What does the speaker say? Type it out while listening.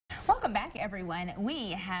Welcome back, everyone.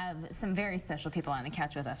 We have some very special people on the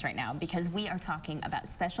couch with us right now because we are talking about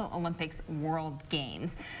Special Olympics World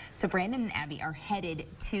Games. So Brandon and Abby are headed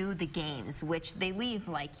to the games, which they leave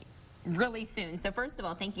like really soon. So first of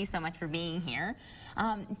all, thank you so much for being here.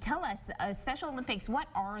 Tell us, Special Olympics, what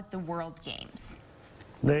are the World Games?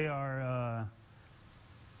 They are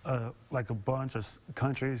like a bunch of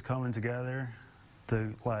countries coming together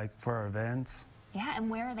to for our events. Yeah, and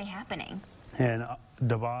where are they happening? In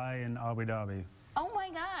Dubai and Abu Dhabi. Oh my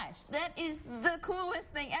gosh, that is the coolest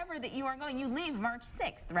thing ever that you are going. You leave March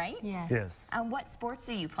 6th, right? Yes. Yes. What sports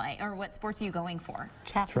are you playing, or what sports are you going for?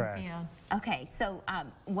 Track Track. and field. Okay, so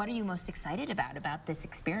what are you most excited about this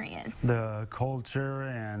experience? The culture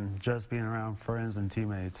and just being around friends and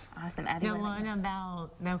teammates. Awesome. Abby, You what about learn you? about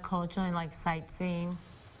their culture and like sightseeing.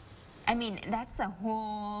 I mean, that's a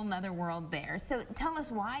whole nother world there. So tell us,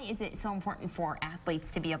 why is it so important for athletes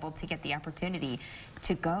to be able to get the opportunity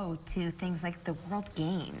to go to things like the World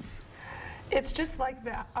Games? It's just like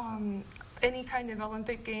the any kind of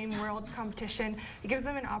Olympic game, world competition. It gives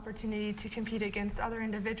them an opportunity to compete against other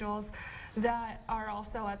individuals that are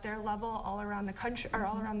also at their level all around the country or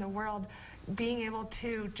all around the world. Being able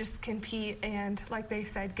to just compete and, like they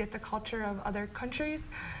said, get the culture of other countries.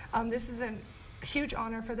 This is a huge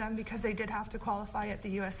honor for them because they did have to qualify at the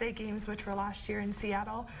USA Games, which were last year in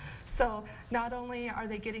Seattle. So not only are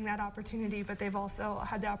they getting that opportunity, but they've also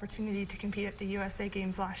had the opportunity to compete at the USA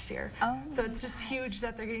Games last year. Oh so it's just huge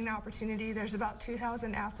that they're getting the opportunity. There's about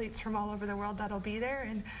 2,000 athletes from all over the world that'll be there,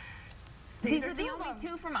 and These are the only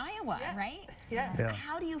two from Iowa, Yes. right? Yes. Yeah.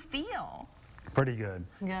 How do you feel? Pretty good.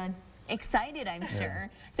 Good. Excited, I'm sure.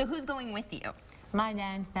 So who's going with you? My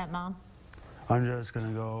dad and stepmom. I'm just going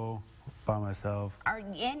to go by myself.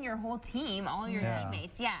 And your whole team, all your Yeah.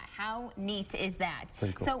 teammates. Yeah, how neat is that?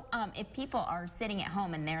 Pretty cool. So if people are sitting at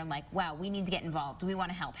home and they're like, wow, we need to get involved, we want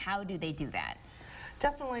to help, how do they do that?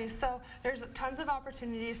 Definitely. So there's tons of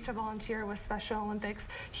opportunities to volunteer with Special Olympics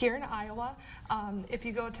here in Iowa. If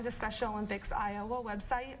you go to the Special Olympics Iowa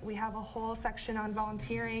website, we have a whole section on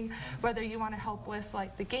volunteering, whether you want to help with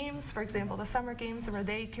like the games, for example, the summer games where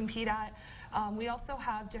they compete at. We also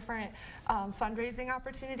have different fundraising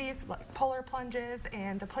opportunities like polar plunges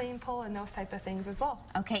and the plane pull and those type of things as well.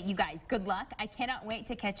 Okay, you guys, good luck. I cannot wait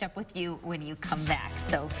to catch up with you when you come back.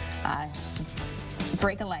 So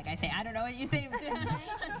break a leg, I think. I don't know what you say.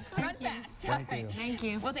 Run fast. All right. Thank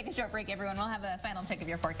you. We'll take a short break, everyone. We'll have a final check of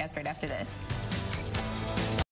your forecast right after this.